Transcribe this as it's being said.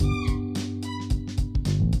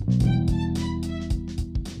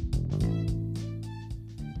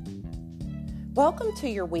Welcome to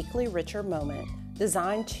your weekly Richer Moment,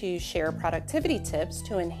 designed to share productivity tips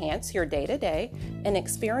to enhance your day-to-day and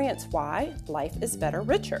experience why life is better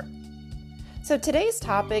richer. So today's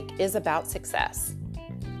topic is about success.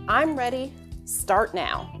 I'm ready. Start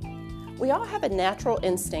now. We all have a natural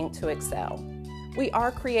instinct to excel. We are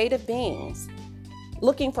creative beings,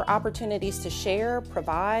 looking for opportunities to share,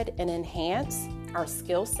 provide, and enhance our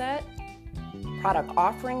skill set, product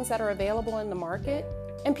offerings that are available in the market,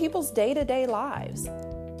 and people's day-to-day lives.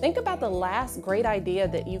 Think about the last great idea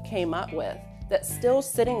that you came up with that's still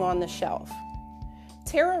sitting on the shelf.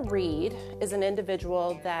 Tara Reid is an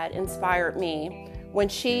individual that inspired me when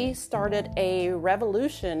she started a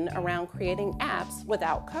revolution around creating apps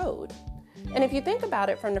without code. And if you think about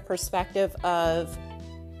it from the perspective of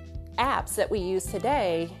apps that we use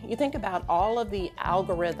today, you think about all of the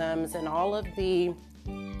algorithms and all of the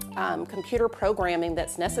computer programming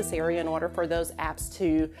that's necessary in order for those apps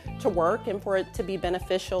to work and for it to be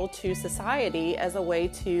beneficial to society as a way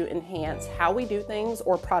to enhance how we do things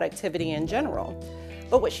or productivity in general.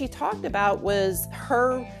 But what she talked about was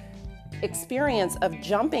her experience of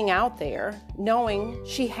jumping out there, knowing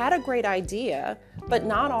she had a great idea, but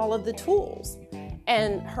not all of the tools.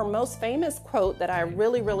 And her most famous quote that I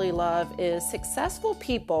really love is, "Successful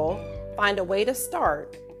people find a way to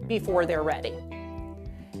start before they're ready."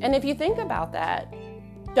 And if you think about that,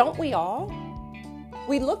 don't we all?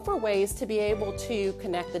 We look for ways to be able to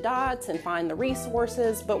connect the dots and find the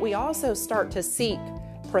resources, but we also start to seek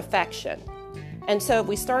perfection. And so if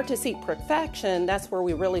we start to seek perfection, that's where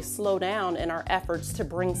we really slow down in our efforts to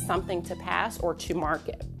bring something to pass or to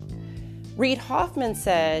market. Reid Hoffman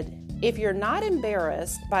said, "If you're not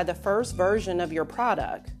embarrassed by the first version of your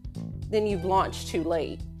product, then you've launched too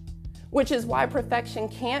late." Which is why perfection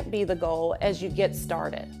can't be the goal as you get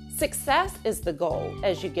started. Success is the goal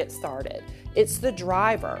as you get started. It's the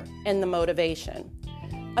driver and the motivation.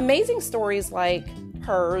 Amazing stories like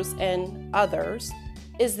hers and others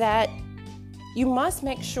is that you must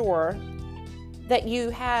make sure that you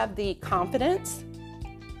have the confidence,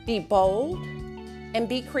 be bold, and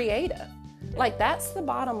be creative. Like, that's the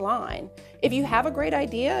bottom line. If you have a great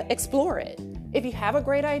idea, explore it. If you have a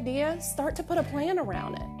great idea, start to put a plan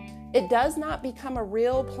around it. It does not become a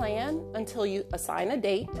real plan until you assign a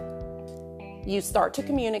date, you start to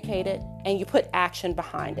communicate it, and you put action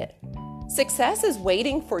behind it. Success is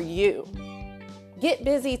waiting for you. Get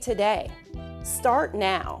busy today. Start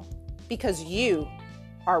now, because you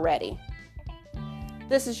are ready.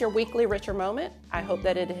 This is your weekly Richer Moment. I hope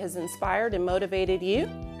that it has inspired and motivated you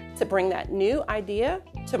to bring that new idea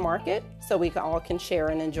to market so we all can share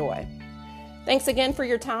and enjoy. Thanks again for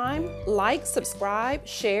your time. Like, subscribe,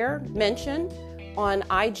 share, mention on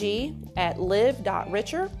IG at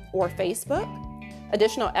live.richer or Facebook.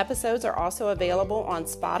 Additional episodes are also available on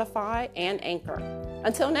Spotify and Anchor.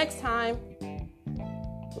 Until next time,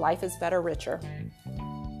 life is better richer.